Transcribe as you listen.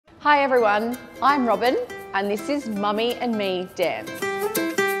Hi everyone, I'm Robin and this is Mummy and Me Dance.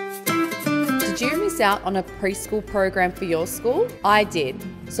 Did you miss out on a preschool program for your school? I did.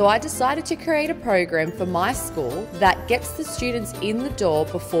 So I decided to create a program for my school that gets the students in the door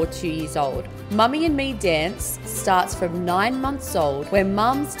before 2 years old. Mummy and Me Dance starts from 9 months old, where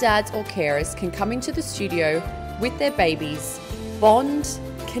mums, dads or carers can come into the studio with their babies, bond,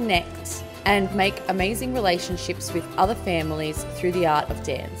 connect and make amazing relationships with other families through the art of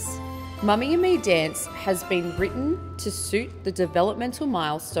dance. Mummy and Me Dance has been written to suit the developmental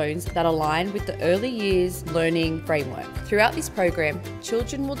milestones that align with the early years learning framework. Throughout this program,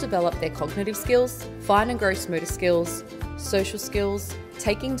 children will develop their cognitive skills, fine and gross motor skills, social skills,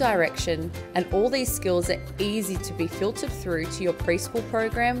 taking direction, and all these skills are easy to be filtered through to your preschool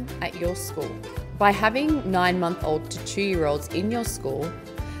program at your school. By having 9-month-old to 2-year-olds in your school,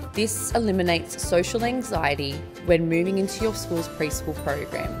 this eliminates social anxiety when moving into your school's preschool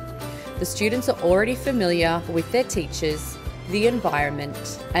program. The students are already familiar with their teachers, the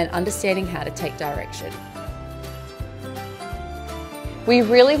environment, and understanding how to take direction. We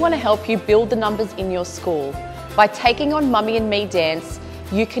really want to help you build the numbers in your school. By taking on Mummy and Me Dance,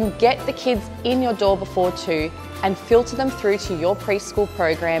 you can get the kids in your door before 2 and filter them through to your preschool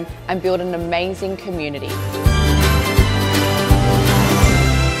program and build an amazing community.